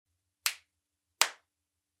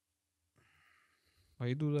Why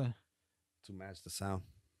you do that? to match the sound.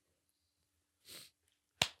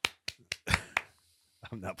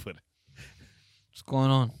 I'm not putting. What's going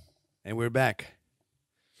on? And we're back.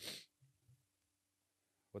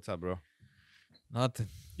 What's up, bro? Nothing.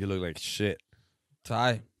 You look like shit.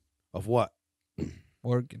 Tired. Of what?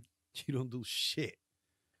 Working. You don't do shit.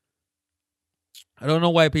 I don't know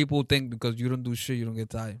why people think because you don't do shit, you don't get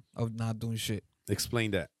tired of not doing shit. Explain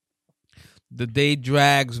that. The day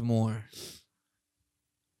drags more.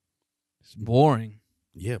 It's boring.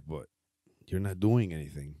 Yeah, but you're not doing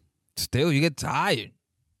anything. Still, you get tired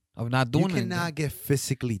of not doing You anything. cannot get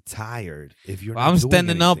physically tired if you're Well, not I'm doing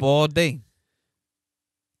standing up anything. all day.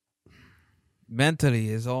 Mentally,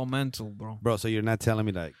 it's all mental, bro. Bro, so you're not telling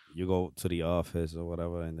me like you go to the office or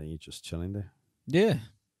whatever and then you're just chilling there? Yeah.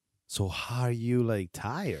 So how are you like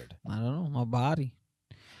tired? I don't know. My body.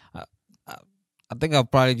 I, I, I think I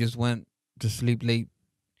probably just went to sleep late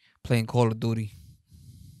playing Call of Duty.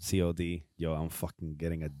 COD. Yo, I'm fucking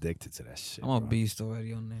getting addicted to that shit. I'm a bro. beast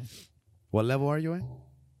already on there. What level are you in?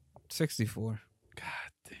 64. God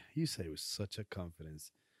damn, you say with such a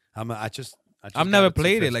confidence. I just I've got never a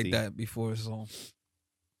played it like 250. that before, so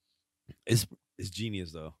It's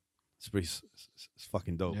genius though. It's pretty. It's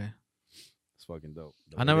fucking dope. yeah. It's fucking dope.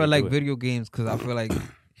 The I way never they like do it. video games because I feel like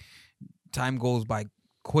time goes by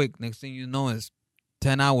quick. Next thing you know is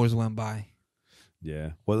 10 hours went by.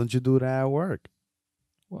 Yeah. Why don't you do that at work?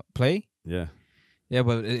 What, play? Yeah. Yeah,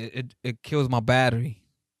 but it kills my battery.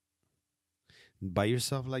 By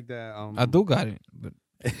yourself like that. I do got it, but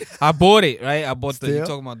I bought it, right? I bought you Still?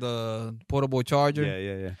 talking about the portable charger?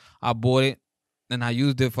 Yeah. I bought it and I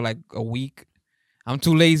used it for like a week. I'm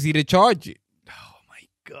too lazy to charge it. Oh my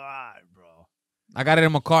god, bro. I got it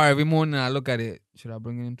in my car every morning and I look at it. Should I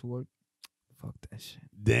bring it into work? Fuck that shit.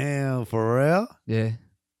 Damn, for real? Yeah.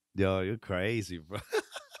 Yo, you're crazy, bro.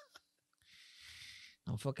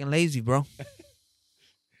 I'm fucking lazy, bro.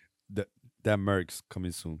 That Merc's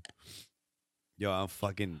coming soon. Yo,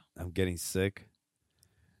 I'm getting sick.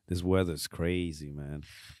 This weather's crazy, man.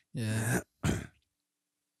 Yeah.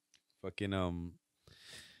 Fucking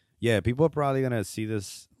yeah, people are probably gonna see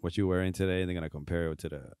this what you're wearing today and they're gonna compare it to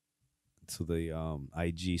the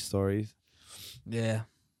IG stories. Yeah.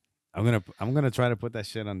 I'm gonna try to put that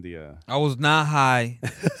shit on the I was not high.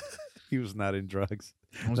 he was not in drugs.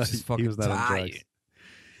 I was just He fucking was not on tired. drugs.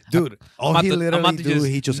 Dude, all about he to- I'm literally about to do, just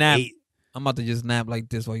he just nap. ate. I'm about to just nap like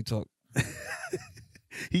this while you talk.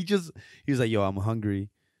 He was like, yo, I'm hungry. He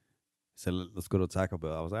said, let's go to Taco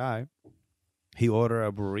Bell. I was like, all right. He ordered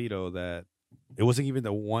a burrito that it wasn't even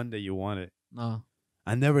the one that you wanted. No.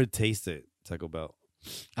 I never tasted Taco Bell.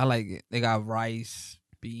 I like it. They got rice,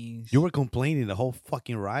 beans. You were complaining the whole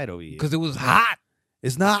fucking ride over here. Because it was hot.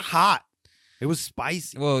 It's not hot. It was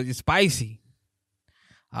spicy. Well, it's spicy.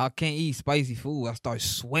 I can't eat spicy food. I start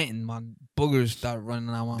sweating. My boogers start running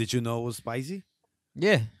out my... Did you know it was spicy?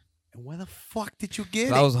 Yeah. And where the fuck did you get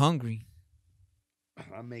 'Cause it? I was hungry.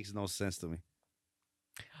 That makes no sense to me.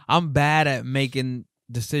 I'm bad at making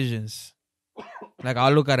decisions. Like,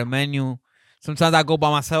 I'll look at a menu. Sometimes I go by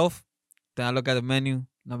myself. Then I look at the menu.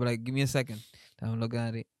 And I'll be like, give me a second. Then I'm looking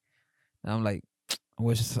at it. And I'm like,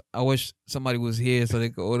 I wish somebody was here so they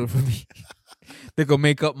could order for me. They could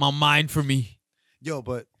make up my mind for me. Yo,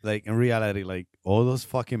 but like in reality, like all those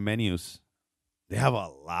fucking menus, they have a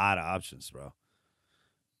lot of options, bro.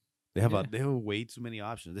 They have way too many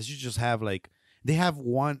options. They should just have like they have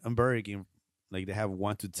one on Burger King, like they have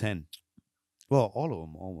 1 to 10. Well, all of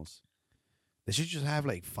them almost. They should just have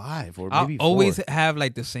like 5 or maybe I 4. always have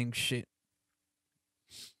like the same shit.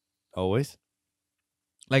 Always.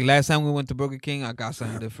 Like last time we went to Burger King, I got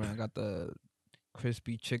something different. I got the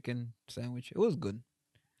crispy chicken sandwich. It was good.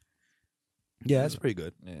 Yeah, that's pretty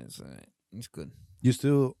good. Yeah, it's good. You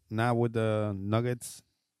still not with the nuggets?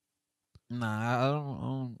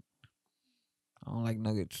 Nah, I don't like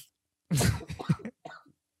nuggets.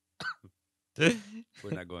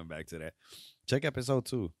 We're not going back to that. Check episode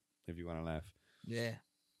 2 if you want to laugh. Yeah.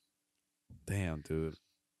 Damn, dude.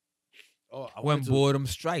 Oh, I When wanted to- boredom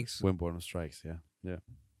strikes. When boredom strikes, yeah.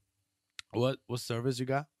 What service you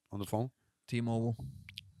got on the phone? T-Mobile.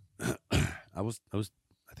 I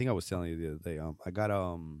think I was telling you the other day. I got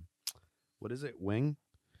what is it? Wing?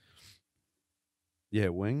 Yeah,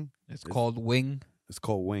 Wing. It's called Wing. It's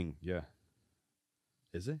called Wing. Yeah.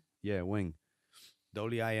 Is it? Yeah, Wing.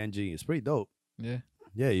 WING. It's pretty dope. Yeah.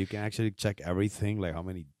 Yeah, you can actually check everything, like how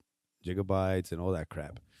many gigabytes and all that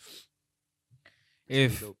crap.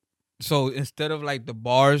 It's pretty dope. So instead of like the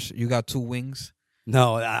bars, you got 2 wings.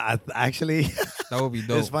 No, I actually That would be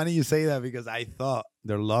dope. it's funny you say that because I thought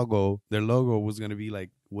their logo was gonna be like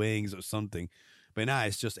wings or something, but nah,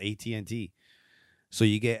 it's just AT&T. So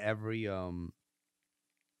you get every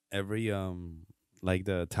like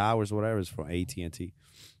the towers, whatever, is from AT&T.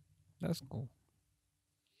 That's cool.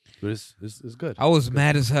 But it's good. I was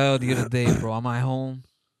mad as hell the other day, bro. I'm at home.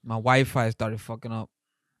 My Wi-Fi started fucking up.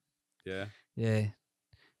 Yeah. Yeah.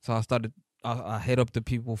 So I hit up the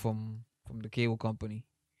people from the cable company.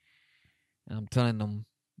 And I'm telling them,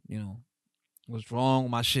 what's wrong?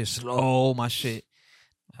 My shit slow, my shit.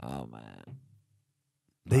 Oh man.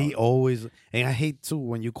 They always, and I hate too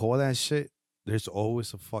when you call that shit. There's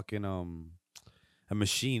always a fucking a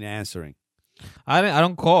machine answering. I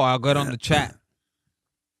don't call, I'll get on the chat.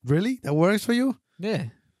 Really? That works for you? Yeah.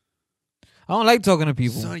 I don't like talking to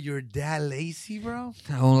people. So you're that lazy, bro?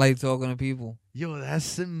 I don't like talking to people. Yo,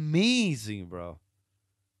 that's amazing, bro.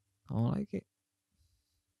 I don't like it.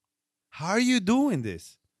 How are you doing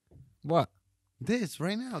this? What? This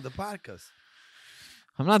right now, the podcast.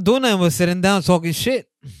 I'm not doing nothing but sitting down talking shit.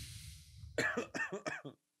 I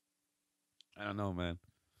don't know, man.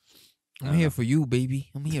 I'm here for you, baby.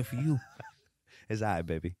 I'm here for you. It's all right,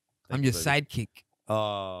 baby. I'm your sidekick.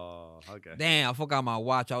 Oh, okay. Damn, I forgot my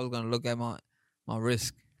watch. I was gonna look at my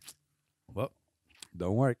wrist. Well,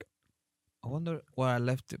 don't work. I wonder where I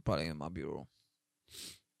left it. Probably in my bureau.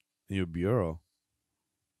 In your bureau?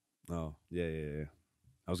 Oh, yeah.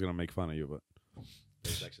 I was gonna make fun of you, but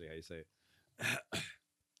that's actually how you say it.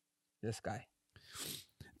 This guy.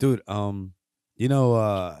 Dude, you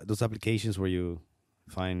know those applications where you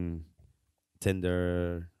find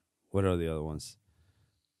Tinder, what are the other ones?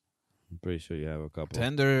 I'm pretty sure you have a couple.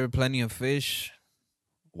 Tender, Plenty of Fish.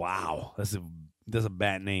 Wow, that's a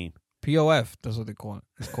bad name. POF. That's what they call it.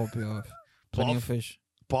 It's called POF. Plenty of Puff? Fish.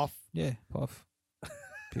 Puff, Yeah, Puff.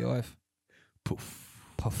 POF.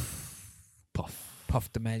 poof, Puff. puff.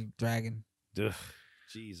 Puff the Magic Dragon. Ugh,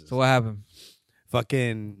 Jesus. So what happened?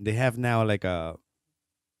 Fucking, they have now like a,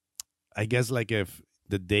 I guess like if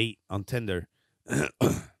the date on Tinder,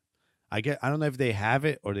 I don't know if they have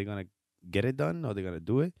it or they're gonna get it done or they're gonna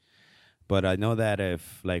do it. But I know that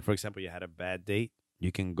if, like, for example, you had a bad date,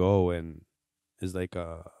 you can go and it's like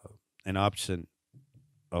an option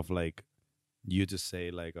of like you to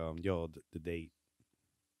say like yo, the date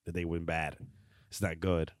went bad, it's not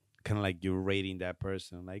good, kind of like you're rating that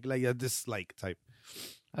person like a dislike type.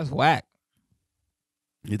 That's whack.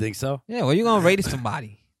 You think so? Yeah, well, you gonna rate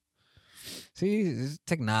somebody. See, it's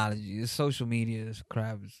technology, it's social media, it's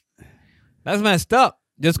crap. That's messed up.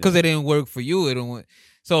 Just because it didn't work for you, it didn't work.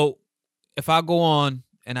 So if I go on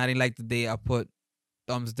and I didn't like the date, I put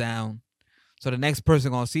thumbs down. So the next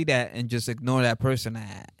person gonna see that and just ignore that person.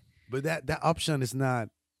 But that option is not.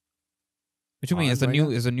 What you mean? It's a right new. now?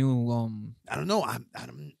 It's a new. I don't know. I've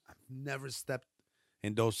never stepped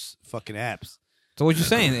in those fucking apps. So what you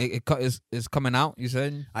saying? It's coming out. You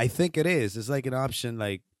said. I think it is. It's like an option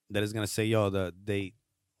like that is gonna say, yo, the date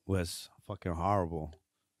was fucking horrible.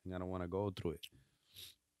 I don't want to go through it.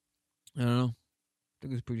 I don't know. I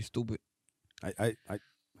think it's pretty stupid. I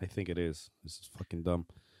think it is. This is fucking dumb.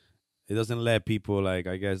 It doesn't let people like,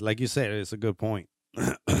 I guess, like you said, it's a good point.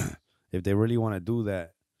 If they really want to do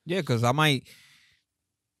that. Yeah, because I might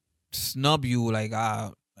snub you. Like,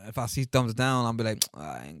 if I see thumbs down, I'll be like,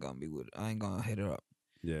 I ain't gonna be with it. I ain't gonna hit her up.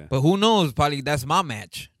 Yeah. But who knows? Probably that's my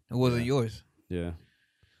match. It wasn't yours. Yeah.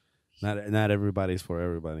 Not everybody's for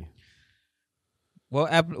everybody.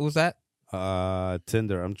 What app was that?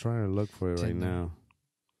 Tinder. I'm trying to look for it right Tinder. now.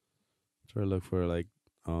 Try to look for like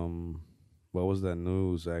what was that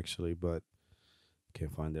news actually, but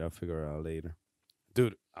can't find it. I'll figure it out later.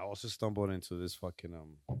 Dude, I also stumbled into this fucking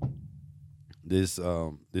this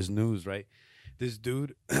news, right? This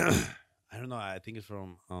dude I don't know, I think it's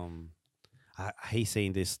from I hate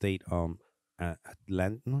saying this state,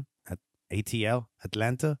 Atlanta, at ATL,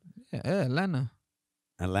 Atlanta. Yeah, Atlanta.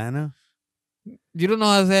 Atlanta? You don't know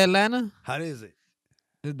how to say Atlanta? How is it?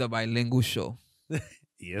 This is the bilingual show.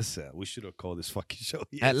 Yes, sir. We should have called this fucking show.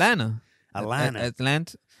 Yes. Atlanta. Atlanta.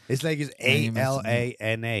 Atlanta. It's like it's Name is-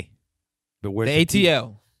 ALANA. But where's The T?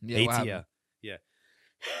 ATL. Yeah, what ATL. happened? Yeah.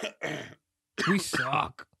 We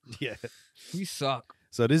suck. Yeah. We suck.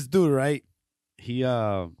 So this dude, right? He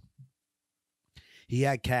had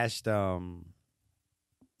cashed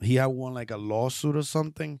he had won like a lawsuit or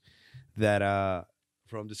something that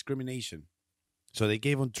from discrimination. So they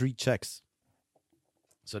gave him 3 checks.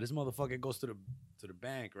 So this motherfucker goes to the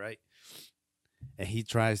bank, right? And he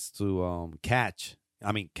tries to cash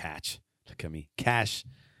the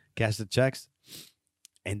checks.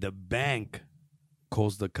 And the bank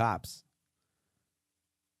calls the cops.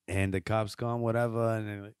 And the cops come,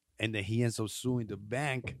 whatever, and then he ends up suing the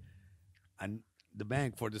bank and the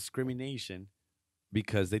bank for discrimination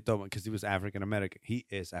because they thought because he was African American. He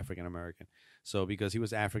is African American. So because he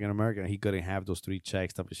was African American, he couldn't have those 3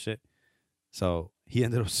 checks type of shit. So he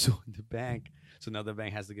ended up suing the bank. So now the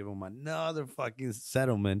bank has to give him another fucking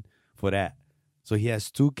settlement for that. So he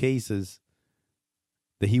has 2 cases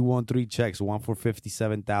that he won 3 checks. One for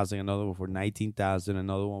 57,000, another one for 19,000,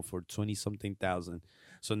 another one for 20-something thousand.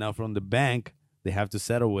 So now from the bank, they have to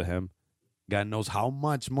settle with him. God knows how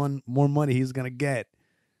much more money he's gonna get.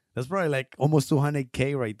 That's probably like almost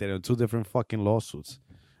 200K right there on 2 different fucking lawsuits.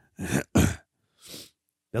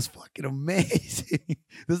 That's fucking amazing.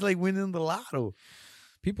 That's like winning the lotto.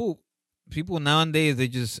 People nowadays, they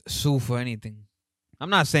just sue for anything. I'm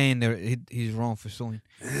not saying he's wrong for suing,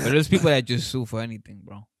 but there's people that just sue for anything,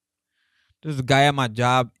 bro. There's a guy at my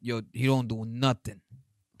job, yo, he don't do nothing.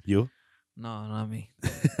 You? No, not me.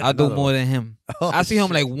 I do more than him. I see him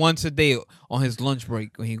like once a day on his lunch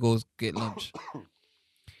break when he goes get lunch.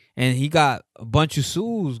 And he got a bunch of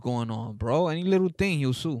sues going on, bro. Any little thing,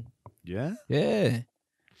 he'll sue. Yeah? Yeah.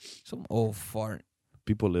 Some old fart.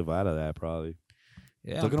 People live out of that, probably.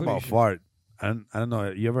 Yeah. Talking about fart, I don't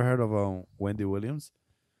know. You ever heard of Wendy Williams?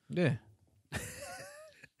 Yeah.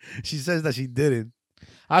 She says that she didn't.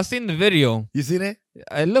 I've seen the video. You seen it?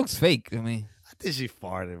 It looks fake to me. I think she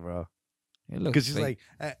farted, bro. It looks Because she's fake.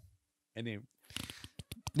 like, and then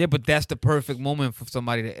Yeah, but that's the perfect moment for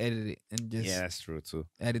somebody to edit it and just yeah, that's true too.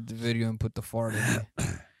 edit the video and put the fart in there.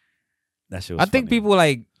 That shit was I think funny. people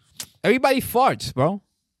like everybody farts, bro.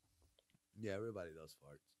 Yeah, everybody does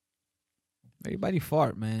fart. Everybody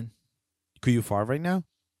fart, man. Could you fart right now?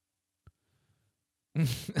 I'm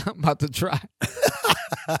about to try.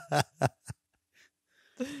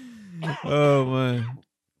 Oh man.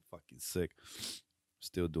 Fucking sick.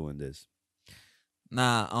 Still doing this.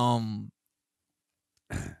 Nah,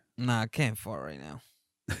 I can't fart right now.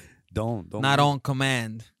 Don't. Not on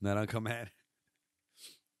command. Not on command.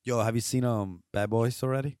 Yo, have you seen Bad Boys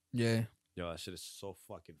already? Yeah. Yo, that shit is so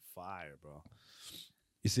fucking fire, bro.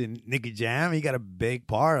 You see Nicky Jam? He got a big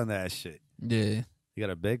part on that shit. Yeah. He got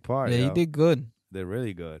a big part. Yeah, yo. he did good. They're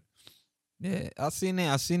really good. Yeah. I seen it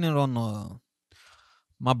on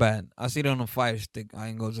my bad. I seen it on a Fire Stick. I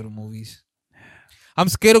ain't go to the movies. I'm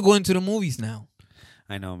scared of going to the movies now.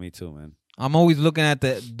 I know, me too, man. I'm always looking at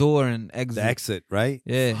the door and exit. The exit, right?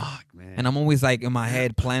 Yeah. Fuck, man. And I'm always like in my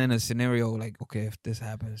head planning a scenario like, okay, if this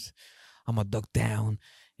happens, I'm gonna duck down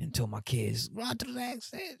until my kids run to the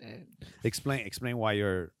exit. Explain why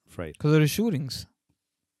you're afraid. Because of the shootings.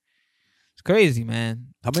 It's crazy, man.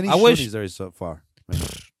 How many I wish- shootings there is so far? Man.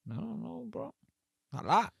 I don't know, bro. A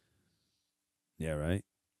lot. Yeah, right?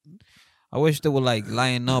 I wish they would like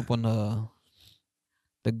line up on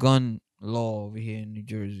the gun law over here in New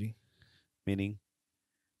Jersey. Meaning?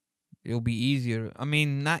 It'll be easier. I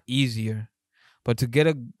mean, not easier, but to get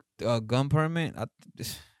a gun permit,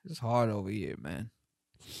 it's hard over here, man.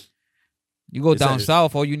 You go Is down that-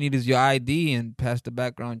 south, all you need is your ID and pass the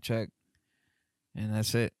background check, and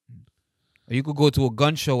that's it. Or you could go to a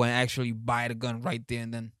gun show and actually buy the gun right there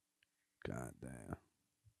and then. God damn.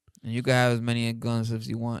 And you can have as many guns as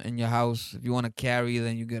you want in your house. If you want to carry,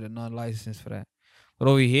 then you get another license for that. But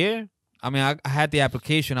over here, I mean, I had the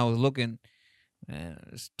application. I was looking. Man,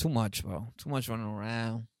 it's too much, bro. Too much running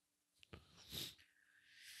around.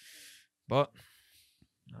 But,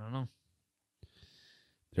 I don't know.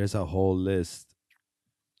 There's a whole list.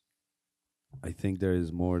 I think there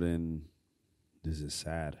is more than... This is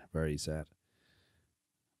sad. Very sad.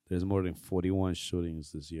 There's more than 41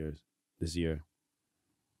 shootings this year.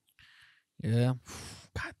 Yeah.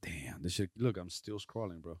 God damn. This shit... Look, I'm still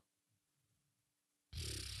scrolling, bro.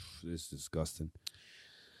 This is disgusting.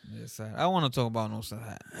 It's sad. I don't want to talk about no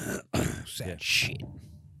sad, Yeah. shit.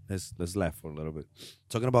 Let's laugh for a little bit.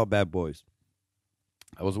 Talking about Bad Boys.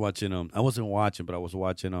 I was watching I wasn't watching, but I was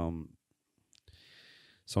watching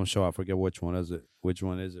some show. I forget which one is it.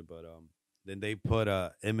 But then they put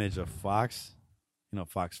a image of Fox,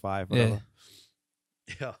 Fox 5, whatever.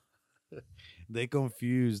 Yeah. They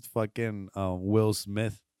confused fucking Will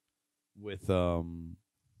Smith with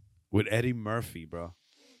Eddie Murphy, bro.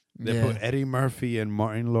 They put Eddie Murphy and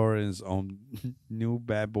Martin Lawrence on new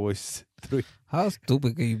Bad Boys 3. How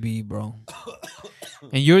stupid can you be, bro?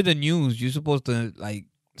 And you're the news. You're supposed to like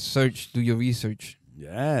do your research.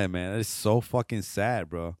 Yeah, man, it's so fucking sad,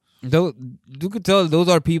 bro. Though you could tell those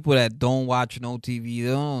are people that don't watch no TV.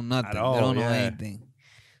 They don't know nothing. At all, They don't know yeah. anything.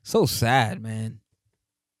 So sad, man.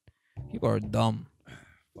 People are dumb.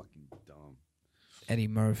 Fucking dumb. Eddie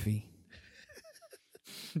Murphy.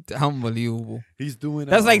 Unbelievable. He's doing.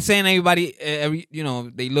 That's like saying they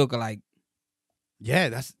look alike. Yeah,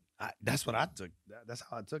 that's what I took. That's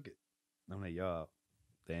how I took it. I'm like, yo,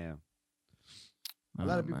 damn. A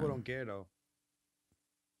lot of people man. don't care though.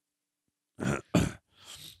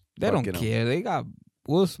 They don't Fucking care. They got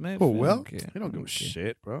Will Smith. Oh They well, don't care. they don't give a care.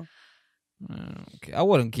 shit, bro. I don't care. I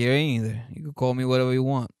wouldn't care either. You could call me whatever you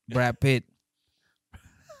want. Brad Pitt.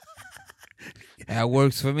 That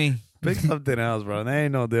works for me. Pick something else, bro. There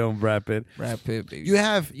ain't no damn Brad Pitt. Brad Pitt, baby. You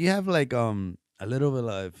have like a little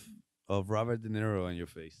bit of Robert De Niro on your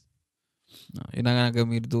face. No, you're not gonna get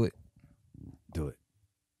me to do it. Do it.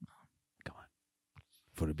 Come on.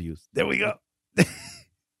 For the views. There we go.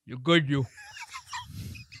 You're good, you.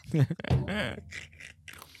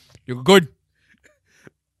 You're good.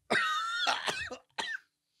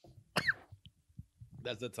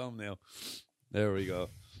 That's the thumbnail. There we go.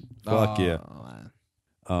 Fuck yeah.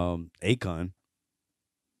 Man. Akon.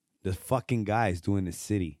 The fucking guy is doing the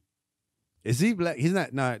city. Is he black? He's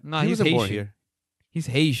not. No, No, he he's wasn't born Haitian. here. He's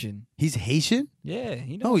Haitian. He's Haitian? Yeah,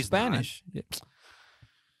 he knows No, he's not. Spanish. Yeah.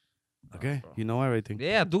 Okay. You know everything.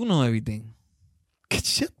 Yeah, I do know everything.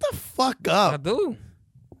 Shut the fuck I up. do.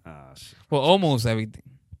 Ah, shit. Well, almost everything.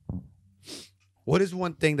 What is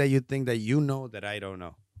one thing that you think that you know that I don't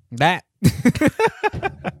know? That.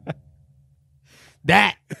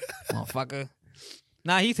 That. Motherfucker.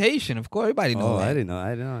 Nah, he's Haitian. Of course, everybody knows that. I didn't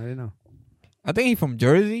know. I think he's from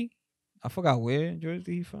Jersey. I forgot where in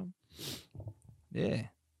Jersey he's from. Yeah.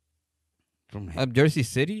 From Jersey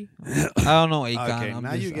City? I don't know, Akon. Okay, I'm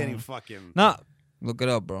now just, you're getting fucking. Nah, look it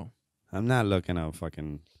up, bro. I'm not looking up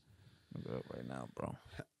fucking. Look it up right now, bro.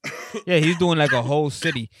 Yeah, he's doing like a whole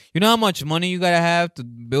city. You know how much money you gotta have to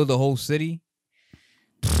build a whole city?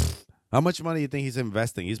 How much money do you think he's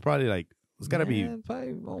investing? He's probably like, it's gotta be.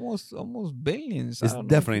 Probably almost billions. It's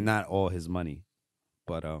definitely not all his money,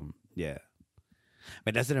 but yeah.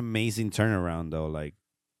 But that's an amazing turnaround though. Like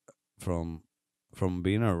from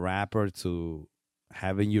being a rapper to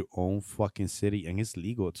having your own fucking city, and it's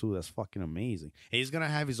legal too. That's fucking amazing. And he's gonna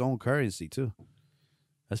have his own currency too.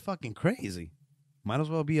 That's fucking crazy. Might as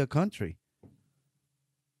well be a country.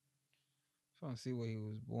 Trying to see where he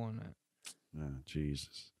was born at. Oh,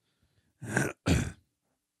 Jesus.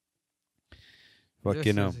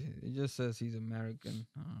 Fucking It just says he's American.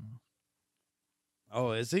 I don't know.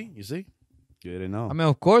 Oh, is he? You see? You didn't know. I mean,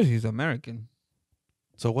 of course he's American.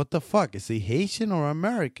 So what the fuck? Is he Haitian or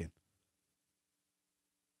American?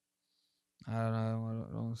 I don't know.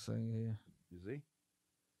 I don't say here. You see?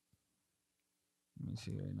 Let me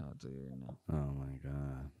see right now. I'll tell you right now. Oh my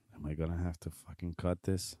god. Am I gonna have to fucking cut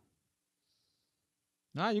this?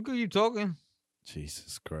 Nah, you could keep talking.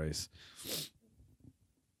 Jesus Christ.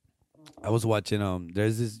 I was watching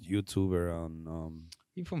there's this YouTuber on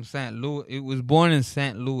He's from St. Louis. It was born in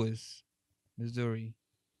St. Louis, Missouri.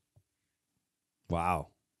 wow.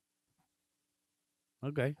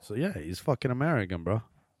 Okay. So yeah, he's fucking American, bro.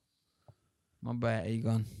 My bad,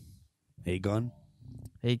 Akon. Akon.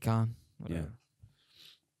 Akon. Whatever.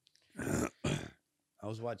 I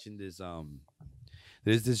was watching this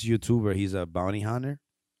there's this YouTuber, he's a bounty hunter.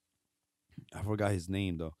 I forgot his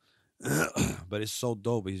name though. But it's so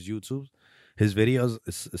dope. His videos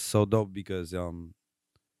is so dope because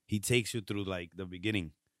he takes you through like the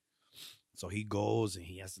beginning. So he goes and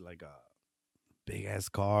he has like a big ass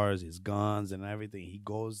cars, his guns and everything. He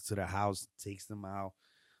goes to the house, takes them out,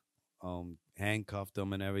 handcuff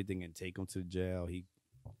them and everything, and take them to jail.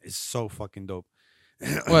 It's so fucking dope.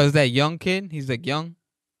 What is that young kid? He's like young.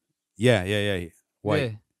 Yeah.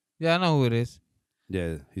 White. Yeah, I know who it is.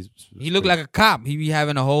 Yeah, He looked like a cop. He be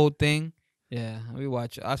having a whole thing. Yeah, we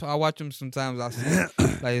watch. I watch him sometimes. I see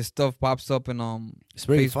like his stuff pops up and It's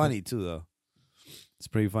pretty Facebook. funny too, though. It's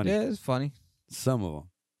pretty funny. Yeah, it's funny. Some of them.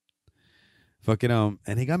 Fucking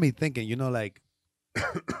and he got me thinking. You know, like,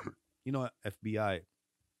 you know, FBI.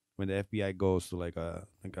 When the FBI goes to like a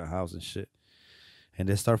house and shit, and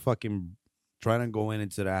they start fucking trying to go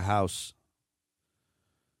into that house.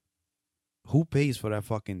 Who pays for that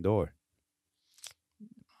fucking door?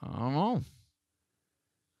 I don't know.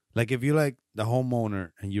 Like if you like the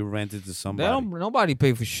homeowner and you rent it to somebody. Nobody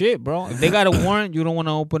pay for shit, bro. If they got a warrant, you don't want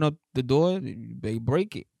to open up the door. They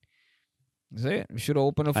break it. That's it. You should have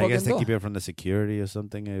opened the fucking I guess they door. keep it from the security or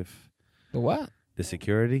something. If The what? the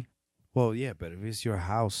security. Well, yeah, but if it's your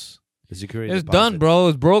house, the security. It's deposit. done, bro.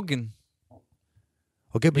 It's broken.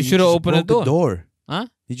 Okay, but You shoulda just opened the broke a door. Huh?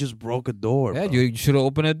 You just broke a door. Yeah, bro. you should have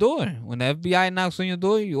opened the door. When the FBI knocks on your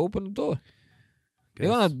door, you open the door.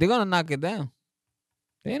 Guess. They're gonna knock it down.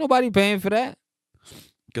 There ain't nobody paying for that.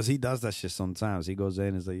 Because he does that shit sometimes. He goes in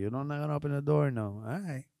and is like, "You don't not gonna open the door, no." All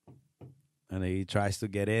right. And then he tries to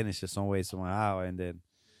get in. It's just some way somehow, and then,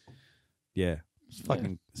 yeah, it's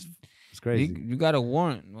fucking, it's crazy. You got a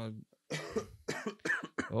warrant.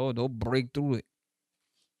 Oh, they'll break through it.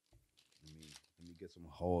 Let me get get some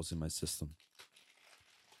holes in my system.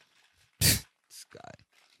 This guy.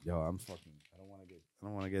 Yo, I'm fucking. I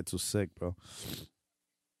don't want to get too sick, bro.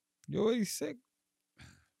 You already sick.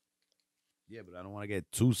 Yeah, but I don't want to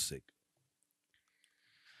get too sick.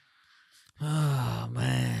 Oh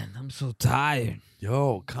man, I'm so tired.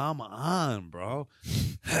 Yo, come on, bro.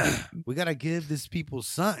 We gotta give these people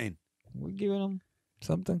something. We're giving them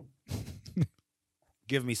something.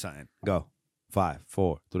 Give me something. Go. 5,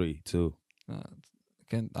 4, 3, 2.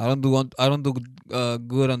 I don't do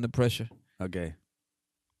good under pressure. Okay.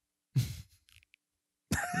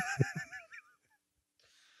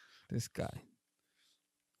 This guy.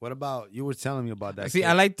 What about you? Were telling me about that. See, kid.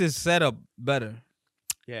 I like this setup better,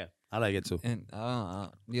 Yeah, I like it too. and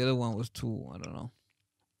the other one was too. I don't know.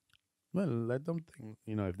 Well, let them think.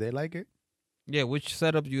 You know, if they like it. Yeah, which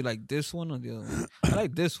setup you like? This one or the other one? I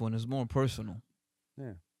like this one. It's more personal.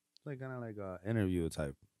 Yeah, like kind of like a interview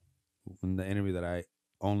type. In the interview that I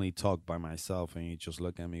only talk by myself and you just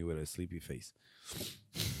look at me with a sleepy face.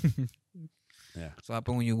 Yeah. So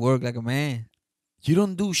happen when you work like a man. You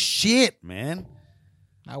don't do shit, man.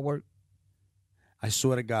 I work. I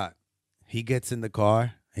swear to God, he gets in the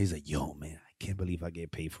car. He's like, "Yo, man, I can't believe I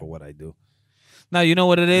get paid for what I do." Now you know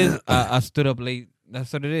what it is. I stood up late.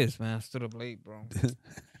 That's what it is, man. I stood up late, bro.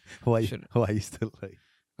 Why you still like?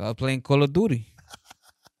 I was playing Call of Duty.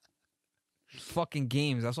 Fucking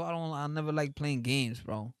games. That's why I never like playing games,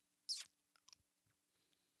 bro.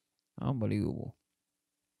 Unbelievable.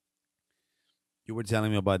 You were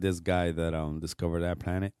telling me about this guy that discovered that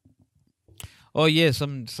planet. Oh yeah,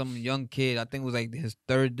 some young kid. I think it was like his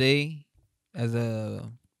third day as a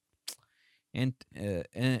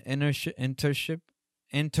internship.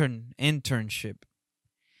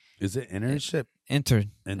 Is it internship?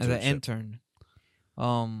 Intern as an Internship. intern.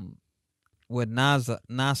 With NASA.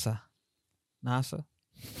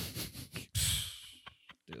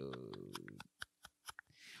 Dude.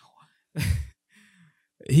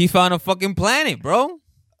 He found a fucking planet, bro.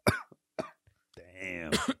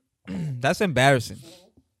 Damn. That's embarrassing.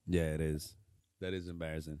 Yeah, it is. That is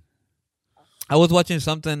embarrassing. I was watching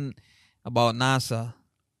something about NASA,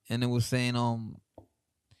 and it was saying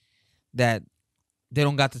that they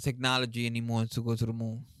don't got the technology anymore to go to the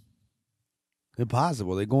moon.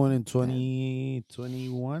 Impossible. They're going in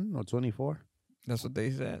 2021 or 24. That's what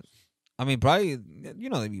they said. I mean, probably, you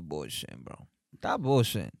know, they be bullshitting, bro. That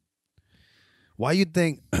bullshit. Why you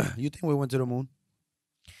think we went to the moon?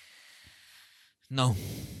 No.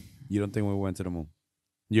 You don't think we went to the moon?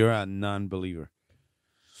 You're a non-believer.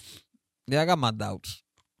 Yeah, I got my doubts.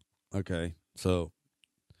 Okay. So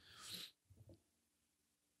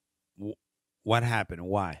what happened?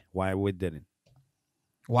 Why we didn't?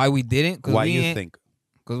 Why we didn't? Why you think?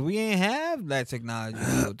 Because we ain't have that technology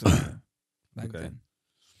to go to the moon back Okay. then.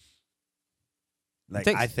 Like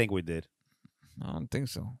Takes- I think we did. I don't think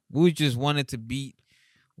so. We just wanted to beat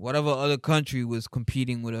whatever other country was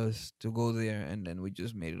competing with us to go there, and then we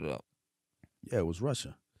just made it up. Yeah, it was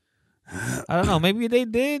Russia. I don't know. Maybe they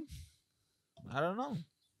did. I don't know.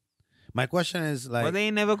 My question is like, But they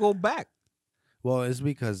ain't never go back. well, it's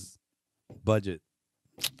because budget.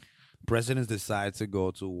 Presidents decide to go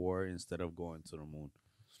to war instead of going to the moon.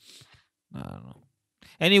 I don't know.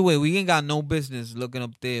 Anyway, we ain't got no business looking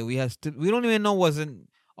up there. We don't even know what's in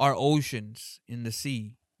our oceans in the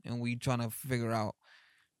sea, and we trying to figure out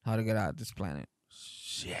how to get out of this planet.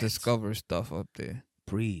 Shit. Discover stuff up there.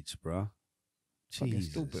 Preach, bro. Fucking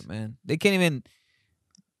Jesus. stupid, man. They can't even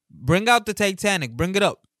bring out the Titanic. Bring it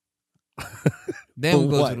up. Then For we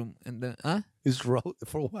go what? to them, and then It's road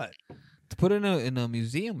for what? to put it in a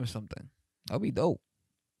museum or something. That'll be dope.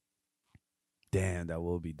 Damn, that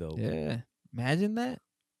will be dope. Yeah, imagine that.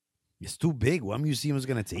 It's too big. What museum is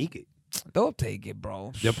gonna take it? They'll take it,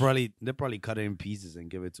 bro. They'll probably cut it in pieces and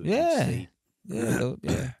give it to each Yeah. state.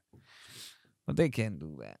 Yeah. But they can't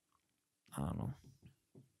do that. I don't know.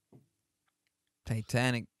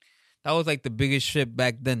 Titanic. That was like the biggest ship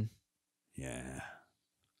back then. Yeah,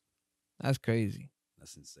 That's crazy.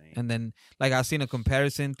 that's insane. And then, like, I seen a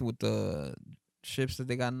comparison with the ships that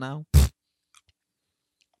they got now.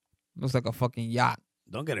 Looks like a fucking yacht.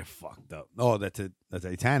 Don't get it fucked up. Oh, that's the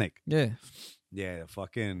Titanic. Yeah. Yeah,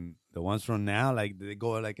 the ones from now, like they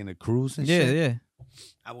go like in a cruise and Yeah, shit. yeah.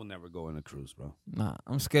 I will never go in a cruise, bro. Nah,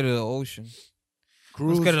 I'm scared of the ocean.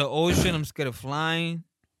 Cruise, I'm scared of the ocean. I'm scared of flying.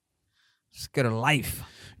 Scared of life.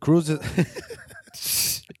 cruise is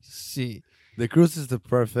Shit. the cruise is the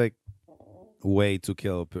perfect way to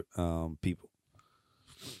kill people.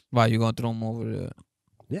 Why you gonna throw them over there?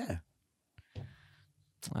 Yeah,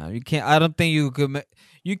 You can't. I don't think you could.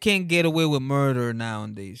 You can't get away with murder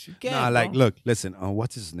nowadays. You can't. nah, like bro. look, listen.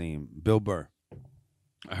 What's his name? Bill Burr.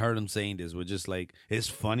 I heard him saying this, which is like it's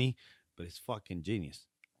funny, but it's fucking genius.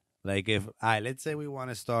 Like if let's say we want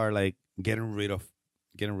to start like getting rid of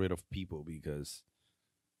people because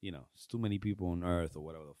it's too many people on Earth or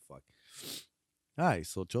whatever the fuck. All right,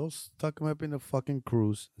 so just tuck them up in the fucking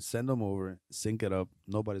cruise, send them over, sync it up.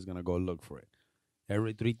 Nobody's gonna go look for it.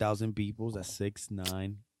 Every 3,000 people, that's 6,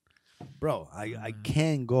 9. Bro, I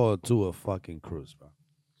can't go to a fucking cruise, bro.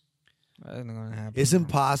 That ain't gonna happen. It's bro.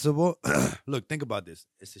 impossible. Look, think about this.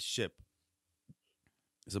 It's a ship.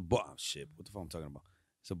 It's a boat. Ship. What the fuck I'm talking about?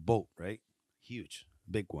 It's a boat, right? Huge,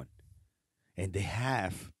 big one, and they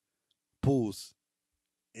have pools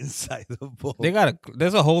inside the boat.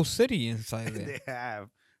 There's a whole city inside there. They have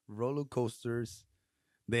roller coasters.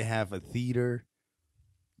 They have a theater.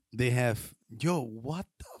 They have what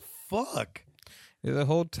the fuck? There's a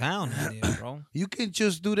whole town in there, bro. You can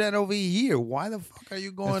just do that over here. Why the fuck are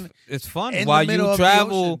you going? It's fun in the while middle you of the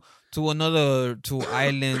travel to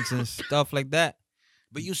islands and stuff like that.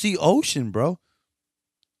 But you see ocean, bro.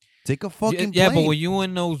 Take a fucking Yeah, plane. but when you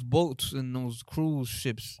in those boats and those cruise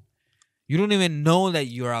ships, you don't even know that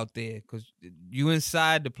you're out there because you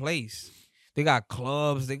inside the place. They got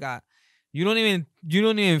clubs. You don't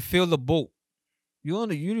even feel the boat.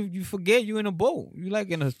 You forget you in a boat. You like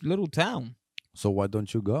in a little town. So why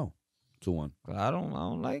don't you go to one? I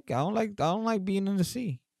don't like being in the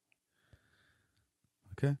sea.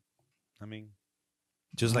 Okay. I mean,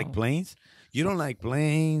 just like No. planes? You don't like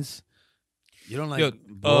planes? You don't like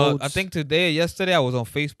boats? I think yesterday I was on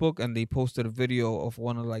Facebook and they posted a video of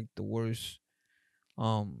one of like the worst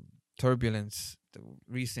turbulence, the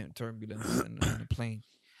recent turbulence in the plane.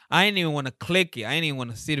 I didn't even want to click it. I didn't even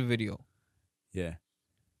want to see the video. Yeah.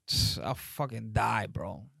 I'll fucking die,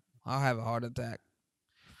 bro. I'll have a heart attack.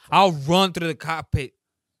 I'll run through the cockpit.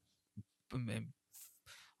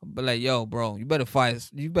 But like, yo, bro, you better fly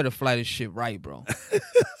this shit right, bro.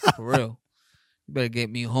 For real. You better get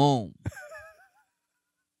me home.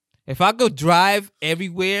 If I could drive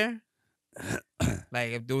everywhere,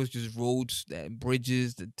 like if there was just roads and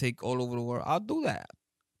bridges that take all over the world, I'll do that.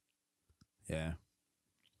 Yeah.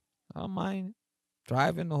 I don't mind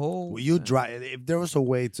driving the whole. Well, you drive. If there was a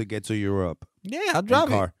way to get to Europe Yeah, I'll in drive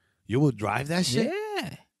car, you would drive that it. shit?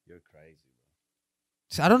 Yeah. You're crazy,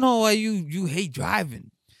 So I don't know why you hate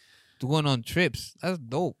driving. Going on trips. That's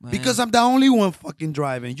dope, man. Because I'm the only one fucking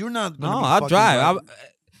driving. You're not. No, Gonna be I'll fucking drive. driving.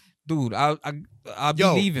 Dude, I'll be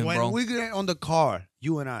Yo, leaving, when bro. we get on the car,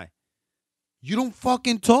 you and I, you don't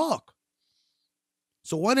fucking talk.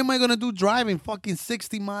 So what am I gonna do driving fucking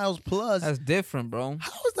 60 miles plus? That's different, bro.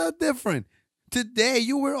 How is that different? Today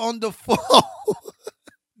you were on the phone.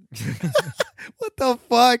 What the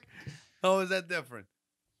fuck? How is that different?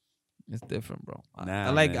 It's different, bro. Nah, I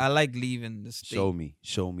like man. I like leaving the state.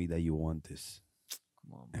 Show me that you want this,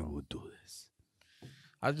 Come on, and bro. we'll do this.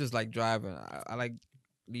 I just like driving. I like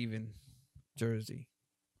leaving Jersey.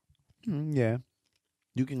 Yeah,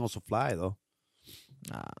 you can also fly though.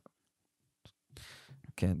 Nah,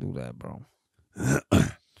 I can't do that, bro.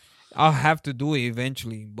 I'll have to do it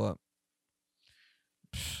eventually, but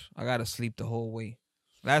I gotta sleep the whole way.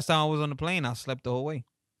 Last time I was on the plane, I slept the whole way.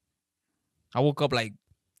 I woke up like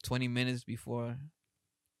 20 minutes before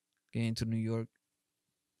getting to New York.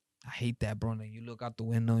 I hate that, bro. Then you look out the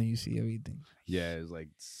window and you see everything. Yeah, it's like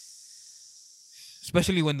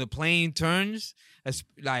Especially when the plane turns,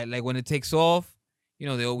 like when it takes off,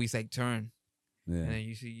 they always like turn. yeah. And then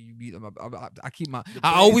you see you beat them. I keep my. The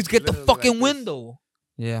I plane always is get the literally fucking like this. window.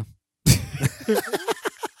 Yeah.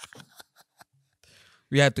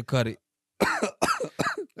 We had to cut it.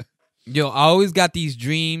 Yo, I always got these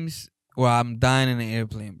dreams where I'm dying in an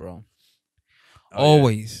airplane, bro. Oh,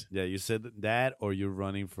 Always. Yeah, you said that, or you're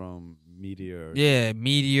running from meteor. Yeah,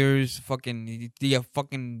 meteors, fucking the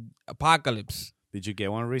fucking apocalypse. Did you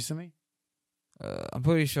get one recently? I'm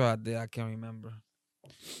pretty sure I did. I can't remember.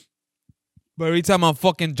 But every time I'm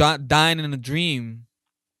fucking dying in a dream,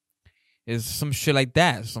 is some shit like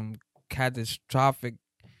that. Some catastrophic,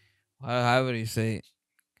 however you say it.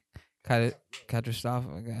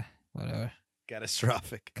 Catastrophic, okay, whatever.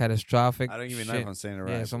 Catastrophic. I don't even know shit. if I'm saying it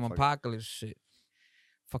right. Yeah, some Fuck it. apocalypse shit.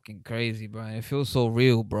 Fucking crazy, bro. It feels so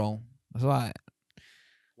real, bro. That's why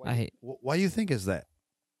I hate. Why you think is that?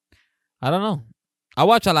 I don't know. I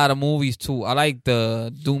watch a lot of movies too. I like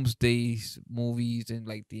the doomsday movies and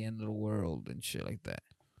like the end of the world and shit like that.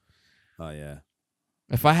 Oh yeah.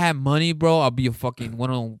 If I had money, bro, I'll be a fucking one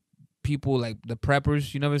of them people like the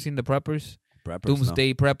Preppers. You never seen the Preppers? Preppers,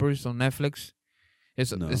 Doomsday Preppers on Netflix.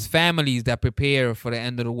 No. It's families that prepare for the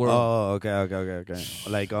end of the No. world. Oh, okay.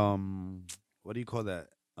 Like what do you call that?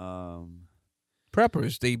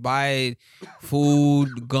 Preppers. They buy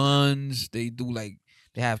food, guns. They do like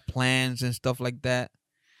They have plans and stuff like that.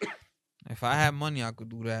 If I had money, I could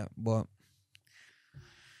do that. But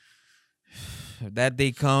if that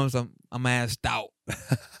day comes, I'm assed out.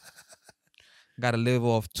 Gotta live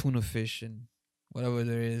off tuna fish and whatever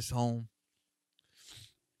there is home.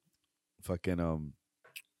 Fucking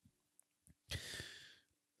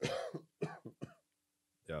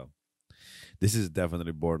yo, this is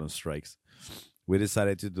definitely boredom strikes. We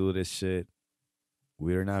decided to do this shit.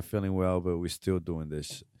 We're not feeling well, but we're still doing this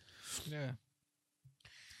shit. Yeah.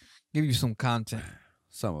 Give you some content.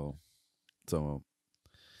 Some of them.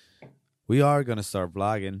 We are gonna start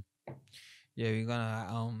vlogging. Yeah, we're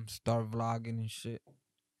gonna start vlogging and shit.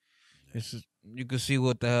 You can see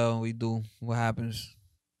what the hell we do, what happens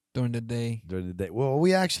during the day. During the day. Well,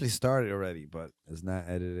 we actually started already, but it's not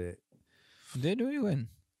edited. Did we win?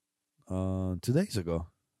 2 days ago.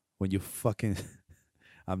 When you fucking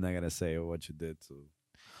I'm not gonna say what you did to.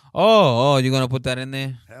 Oh, you're gonna put that in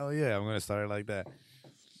there? Hell yeah, I'm gonna start it like that.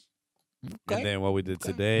 Okay. And then what we did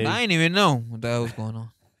today. I didn't even know what the hell was going on.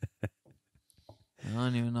 I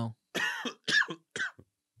don't even know.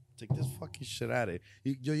 Take this fucking shit out of it.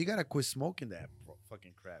 You gotta quit smoking that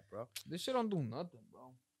fucking crap, bro. This shit don't do nothing,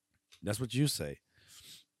 bro. That's what you say.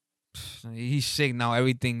 He's sick now.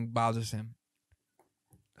 Everything bothers him.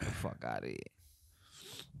 Get the fuck out of here.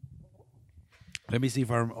 Let me see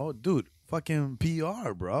if I'm. Oh, dude, fucking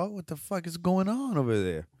PR, bro. What the fuck is going on over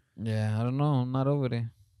there? Yeah, I don't know. I'm not over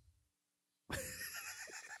there.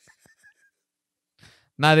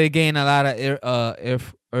 Now they're getting a lot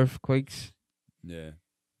of earthquakes. Yeah.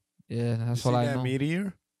 Yeah, that's You all see I that know.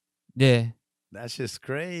 meteor? Yeah, That's just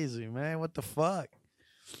crazy, man. What the fuck?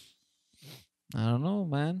 I don't know,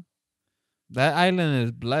 man. That island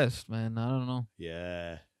is blessed, man. I don't know.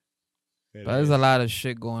 Yeah. It There's is. a lot of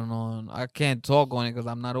shit going on. I can't talk on it because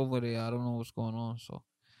I'm not over there. I don't know what's going on. So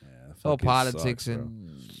Yeah, it's all fucking politics sucks, bro.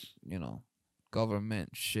 and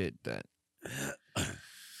government shit that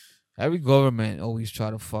every government always try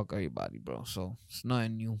to fuck everybody, bro. So it's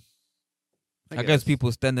nothing new. I guess people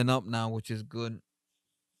standing up now, which is good.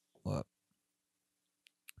 But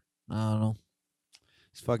I don't know.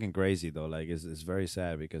 It's fucking crazy though. Like it's very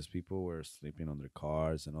sad because people were sleeping on their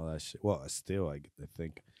cars and all that shit. Well, still, I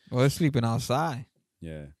think. Well, they're sleeping outside.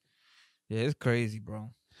 Yeah. Yeah, it's crazy,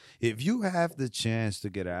 bro. If you have the chance to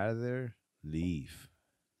get out of there, leave.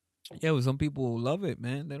 Yeah, but some people love it,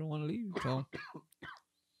 man. They don't want to leave. So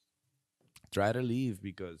Try to leave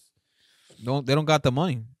because. they don't got the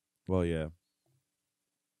money. Well, yeah.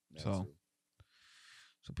 That So- too.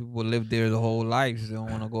 So people will live there the whole lives. They don't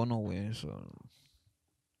want to go nowhere. So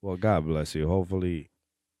Well, God bless you. Hopefully,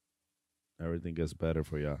 everything gets better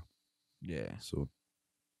for y'all. yeah. So,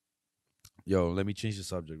 yo, let me change the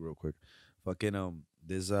subject real quick. Fucking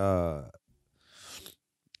this I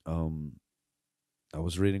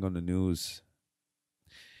was reading on the news.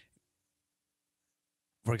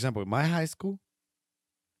 For example, in my high school,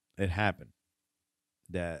 it happened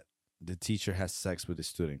that the teacher has sex with the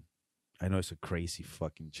student. I know it's a crazy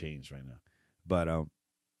fucking change right now, but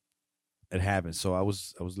it happened. So I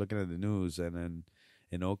was looking at the news, and then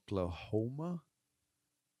in Oklahoma,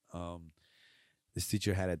 this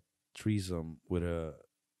teacher had a threesome with a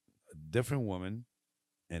different woman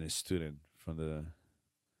and a student from the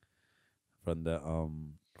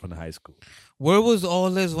high school. Where was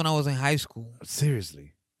all this when I was in high school?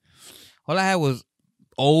 Seriously. All I had was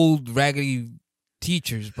old raggedy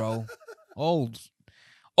teachers, bro. old.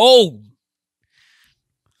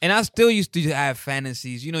 And I still used to have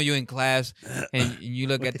fantasies. You know, you're in class and you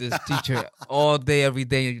look at this teacher all day, every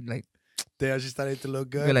day, and you're like, They actually started to look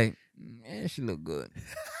good. you're like, man, she look good.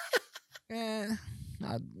 Yeah.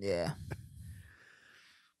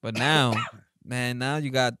 But now, man, now you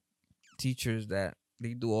got teachers that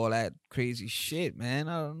they do all that crazy shit, man.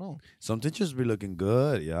 I don't know. Some teachers be looking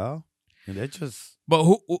good, y'all. And they're just But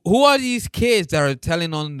who are these kids that are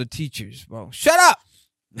telling on the teachers, bro? Shut up.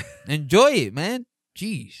 Enjoy it, man.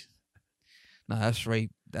 Jeez. No, that's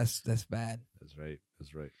rape. That's bad. That's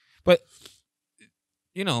right. But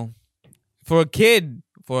for a kid,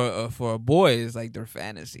 for a boy, it's like their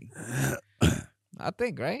fantasy. I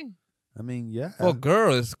think, right? I mean, yeah. For a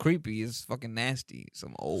girl, it's creepy. It's fucking nasty.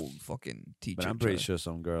 Some old fucking teacher. But I'm pretty sure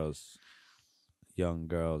some girls, young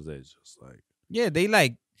girls, they just like Yeah, they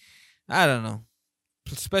like. I don't know.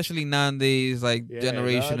 Especially nowadays, like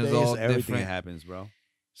generation is all everything different. happens, bro.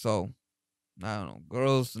 So I don't know.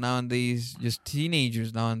 Girls nowadays, just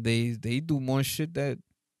teenagers nowadays, they do more shit that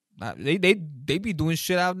they be doing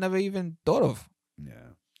shit I've never even thought of.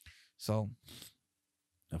 Yeah. So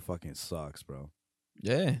That fucking sucks, bro.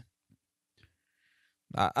 yeah,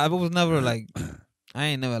 I was never like I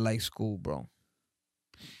ain't never liked school, bro.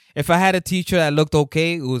 If I had a teacher that looked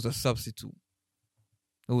okay, it was a substitute.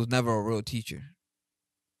 It was never a real teacher.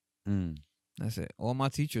 Mm. That's it. All my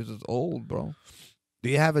teachers was old, bro. Do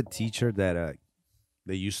you have a teacher that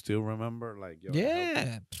you still remember? Like, yo,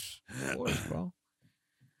 Yeah, of course, bro.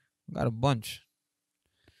 Got a bunch.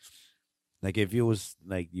 like if you was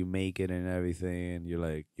like you make it and everything, and you're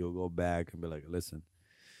like you'll go back and be like, listen,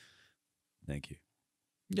 thank you.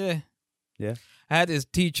 Yeah. Yeah. I had this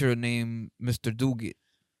teacher named Mr. Duguid.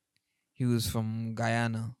 He was from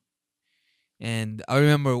Guyana. And I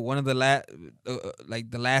remember one of the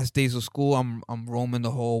the last days of school, I'm roaming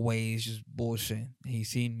the hallways, just bullshit. He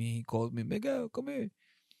seen me, he called me, Miguel, come here.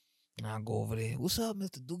 And I go over there. What's up,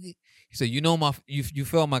 Mr. Duguid? He said, you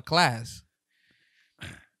failed my class.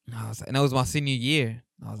 And I was like, and that was my senior year.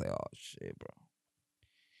 And I was like, oh shit, bro.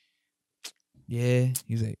 Yeah.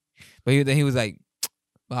 He's like, then he was like,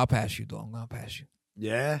 well, I'll pass you though. I'm gonna pass you.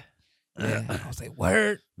 Yeah. Yeah. I was like,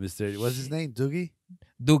 word. Mr. What's his name? Doogie?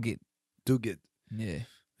 Duguid. Duguid. Yeah.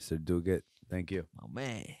 Mr. Duguid. Thank you. Oh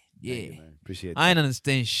man. Thank Yeah. you, man. Appreciate I that. ain't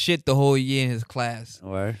understand shit the whole year in his class.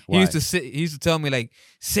 Why? He used to tell me like,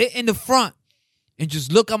 sit in the front and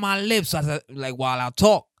just look at my lips like while I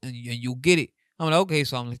talk and you get it. I'm like, okay,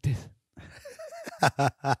 so I'm like this.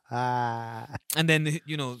 And then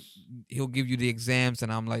he'll give you the exams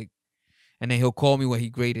and I'm like, and then he'll call me when he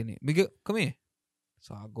grading it. Miguel, come here.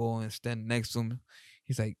 So I go and stand next to him.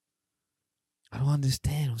 He's like, I don't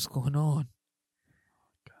understand what's going on.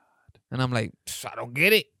 God. And I'm like, I don't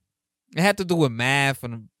get it. It had to do with math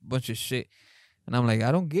and a bunch of shit. And I'm like,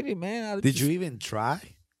 I don't get it, man. Did you even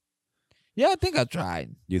try? Yeah, I think I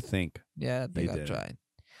tried. You think? Yeah, I think You I did. tried.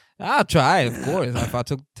 I'll try it, of course, if I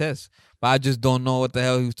took the test. But I just don't know what the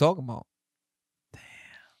hell he was talking about. Damn.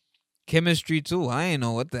 Chemistry, too. I ain't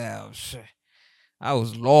know what the hell. Shit. I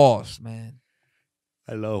was lost, man.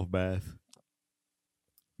 I love math.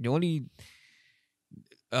 The only...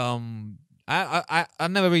 I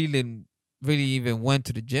never really even went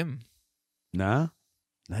to the gym. Nah?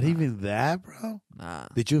 Not even that, bro? Nah.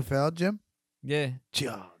 Did you fail, Jim? Yeah.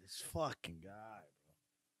 Yo, this fucking guy.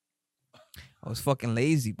 I was fucking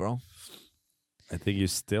lazy, bro. I think you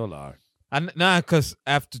still are. Because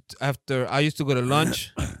after I used to go to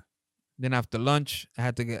lunch. Then after lunch, I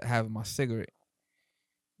had to have my cigarette.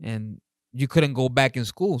 And you couldn't go back in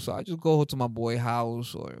school. So I just go to my boy's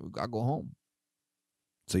house or I go home.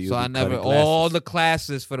 So I never, all the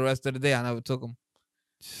classes for the rest of the day, I never took them.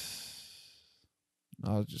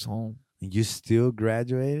 I was just home. You still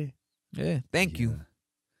graduated? Yeah. Thank you.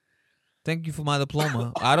 Thank you for my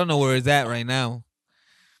diploma. I don't know where it's at right now.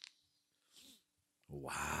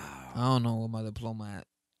 Wow. I don't know where my diploma at.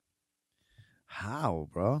 How,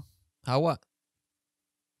 bro? How what?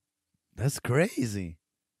 That's crazy.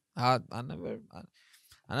 I never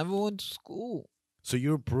went to school. So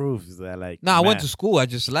you're proof that like No, I went to school. I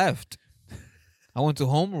just left. I went to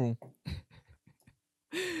homeroom.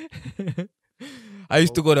 I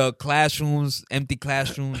used to go to classrooms, empty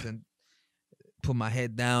classrooms, and put my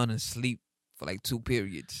head down and sleep for like 2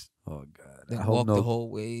 periods. Oh God! Then walk the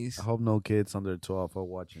whole ways. I hope no kids under 12 are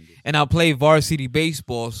watching this. And I play varsity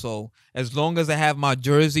baseball, so as long as I have my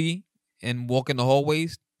jersey and walk in the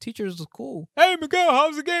hallways, teachers are cool. Hey Miguel, how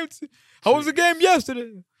was the game? How was the game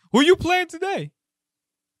yesterday? Who you playing today?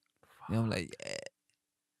 And I'm like, yeah.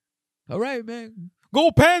 All right, man.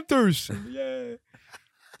 Go Panthers. Yeah.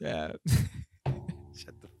 Yeah.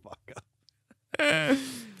 Shut the fuck up.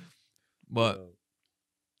 But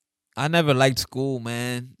I never liked school,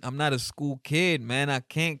 man. I'm not a school kid, man. I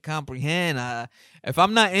can't comprehend. If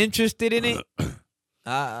I'm not interested in it,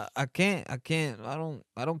 I can't. I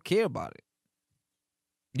don't care about it.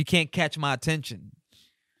 You can't catch my attention.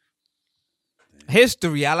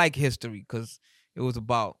 History, I like history because it was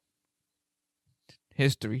about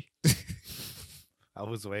history. I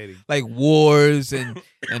was waiting. Like wars and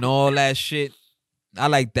all that shit. I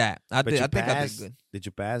like that. I think I did good. Did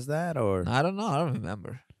you pass that or? I don't know. I don't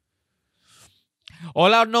remember.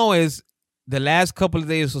 All I know is the last couple of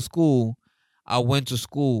days of school, I went to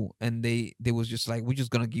school and they was just like, we're just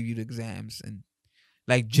gonna give you the exams. And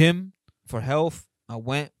like gym for health, I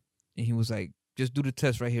went and he was like, just do the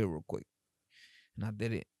test right here real quick. And I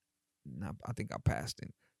did it. And I think I passed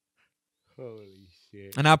it. Holy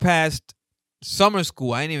shit. And I passed summer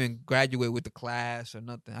school. I didn't even graduate with the class or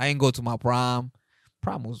nothing. I didn't go to my prom.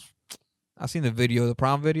 Prom was, I seen the video, the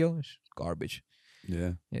prom video. It's garbage.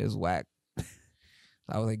 Yeah. It was whack.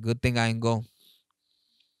 I was like, good thing I ain't go.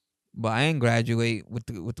 But I ain't graduate with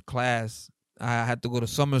the class. I had to go to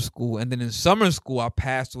summer school. And then in summer school, I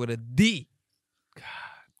passed with a D. God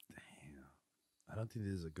damn. I don't think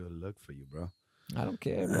this is a good look for you, bro. I don't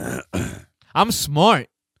care, bro. I'm smart.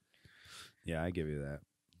 Yeah, I give you that.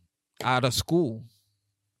 Out of school.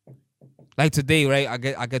 Like today, right?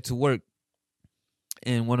 I get to work,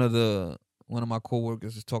 and one of my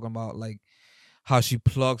coworkers is talking about like how she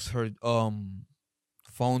plugs her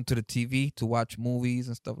phone to the TV to watch movies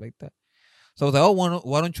and stuff like that. So I was like, oh,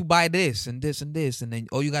 why don't you buy this and this and this, and then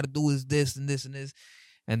all you got to do is this and this and this,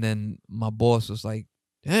 and then my boss was like,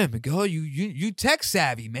 damn, Miguel, you tech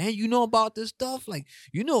savvy, man. You know about this stuff, like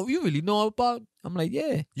you really know about. I'm like,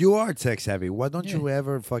 yeah, You are tech savvy. Why don't Yeah. you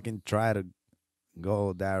ever fucking try to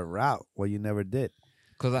go that route? Well, you never did.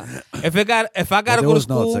 because if I gotta Well, there go to was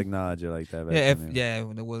school, no technology like that. Back yeah,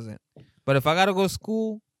 then, there wasn't. But if I gotta go to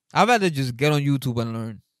school, I'd rather just get on YouTube and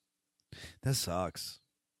learn. that sucks.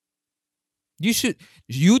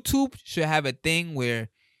 YouTube should have a thing where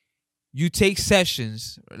you take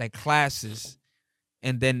sessions like classes,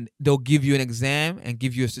 and then they'll give you an exam and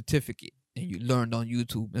give you a certificate, and you learned on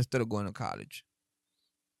YouTube instead of going to college.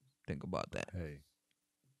 Think about that. Hey,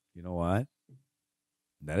 you know what?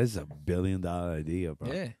 That is a $1 billion idea,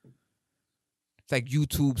 bro. Yeah, it's like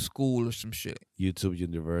YouTube school or some shit. YouTube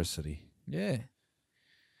University. Yeah,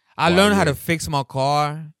 I Wow, learned how yeah. to fix my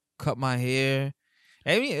car, cut my hair,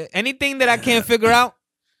 anything that I can't figure out.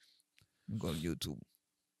 Go to YouTube,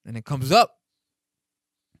 and it comes up.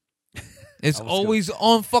 It's I was always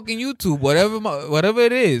on fucking YouTube. Whatever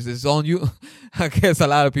it is, it's on you. I guess a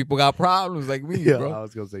lot of people got problems like me, Yeah, bro. I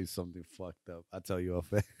was gonna say something fucked up. I'll tell you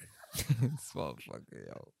off air. This motherfucker,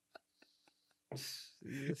 yo.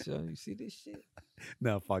 You see this shit?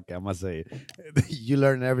 No, fuck it. I'm gonna say it. You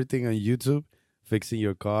learn everything on YouTube, fixing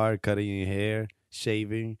your car, cutting your hair,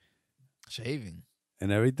 shaving, Shaving.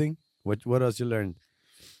 and everything. What else you learn?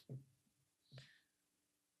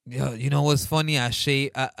 Yo, you know what's funny? I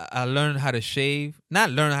learned how to shave. Not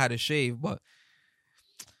learn how to shave, but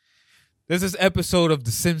there's this episode of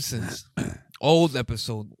The Simpsons, old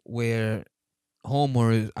episode, where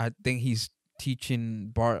Homer is, I think he's teaching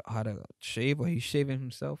Bart how to shave, or he's shaving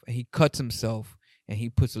himself, and he cuts himself, and he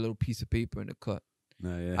puts a little piece of paper in the cut.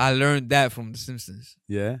 No, yeah. I learned that from The Simpsons.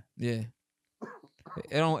 Yeah. Yeah,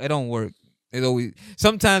 it don't work. It always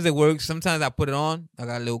sometimes it works. Sometimes I put it on. I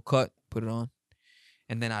got a little cut, put it on,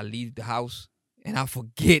 and then I leave the house and I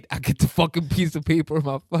forget. I get the fucking piece of paper in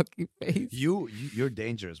my fucking face. You're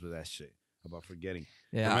dangerous with that shit about forgetting.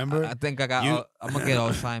 Yeah, Remember? I think I got. You- I'm gonna get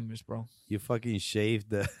Alzheimer's, bro. You fucking shaved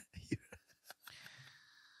the.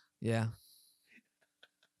 Yeah.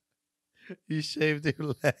 You shaved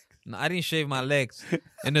your legs. No, I didn't shave my legs.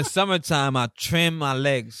 In the summertime, I trim my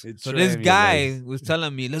legs. You So trim this your guy legs. was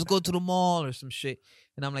telling me, let's go to the mall or some shit.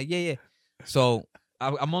 And I'm like, yeah. So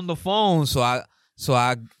I'm on the phone. So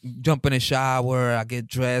I jump in the shower. I get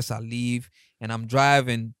dressed. I leave. And I'm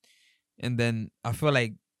driving. And then I feel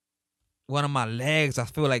like one of my legs, I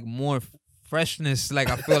feel like more freshness. Like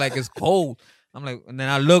I feel like it's cold. I'm like, and then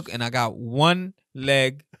I look and I got one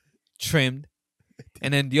leg trimmed.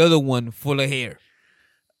 And then the other one full of hair.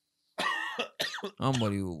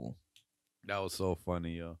 Unbelievable. That was so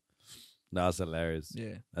funny, yo. That was hilarious.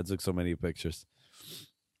 Yeah. I took so many pictures.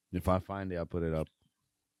 If I find it, I'll put it up.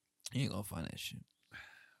 You ain't gonna find that shit.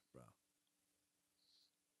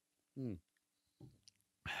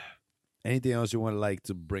 Anything else you want to like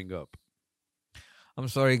to bring up? I'm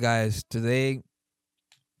sorry, guys. Today,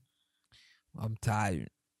 I'm tired.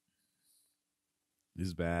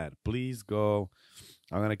 It's bad. Please go.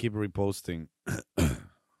 I'm gonna keep reposting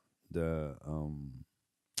the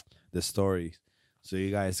story so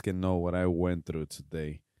you guys can know what I went through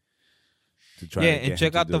today. To try Yeah, to get and check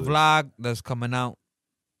him to out the do this. vlog that's coming out.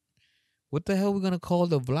 What the hell we gonna call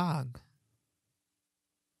the vlog?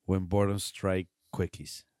 When boredom strike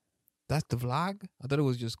quickies. That's the vlog? I thought it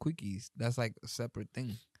was just quickies. That's like a separate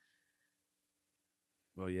thing.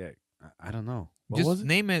 Well, yeah, I don't know. What Just was it?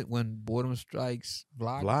 name it When Boredom Strikes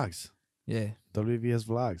Vlog. Vlogs. Yeah, WVS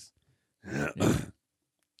vlogs.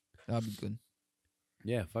 that'll be good.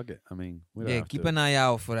 Yeah, fuck it. I mean, we don't Yeah, have keep to. an eye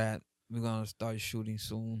out for that. We're gonna start shooting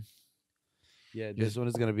soon. Yeah, this one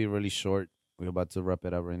is gonna be really short. We're about to wrap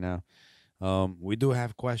it up right now. We do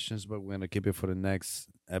have questions, but we're gonna keep it for the next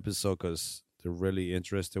episode because they're really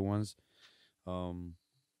interesting ones.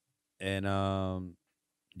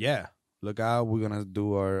 Yeah, look out. We're gonna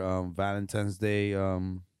do our Valentine's Day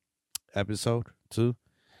episode too.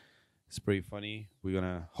 It's pretty funny. We're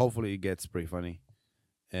gonna hopefully it gets pretty funny,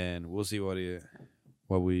 and we'll see what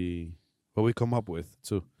we come up with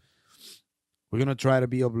too. We're gonna try to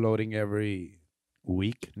be uploading every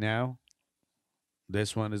week now.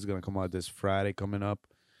 This one is gonna come out this Friday coming up.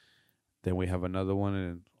 Then we have another one,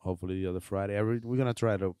 and hopefully the other Friday. We're gonna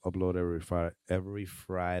try to upload every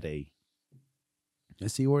Friday.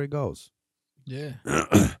 Let's see where it goes. Yeah.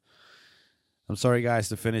 I'm sorry, guys,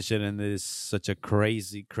 to finish it in this such a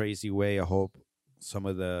crazy, crazy way. I hope some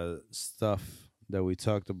of the stuff that we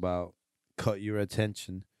talked about caught your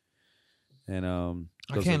attention. And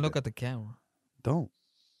I can't look at the camera. Don't.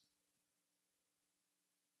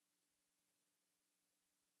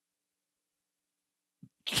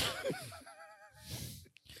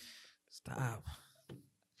 Stop.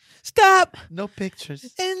 Stop. No pictures.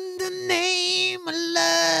 In the name of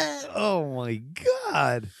love. Oh my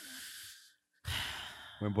God.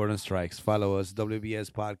 When Boredom Strikes, follow us,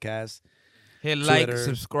 WBS Podcast. Hit Twitter. like,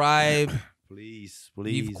 subscribe, Please,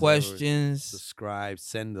 leave questions. subscribe,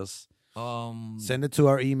 send us. Um, Send it to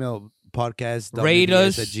our email, podcast Rate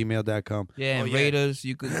us. at gmail.com. yeah, and rate us.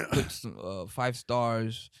 You could put some 5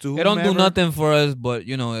 stars. To It don't do whomever- nothing for us, but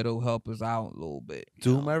you know it'll help us out a little bit. you To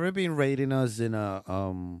know? whomever been rating us in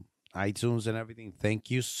iTunes and everything,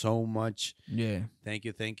 thank you so much. Yeah. Thank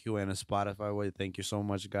you, and a Spotify way. Thank you so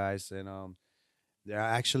much, guys. And there are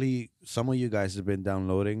actually some of you guys have been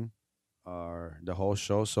downloading the whole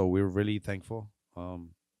show, so we're really thankful.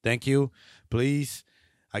 Thank you. Please,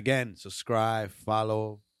 again, subscribe,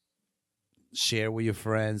 follow, share with your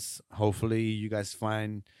friends. Hopefully, you guys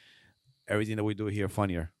find everything that we do here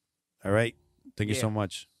funnier. All right. Thank you Yeah. so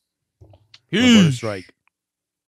much. Peace. Strike.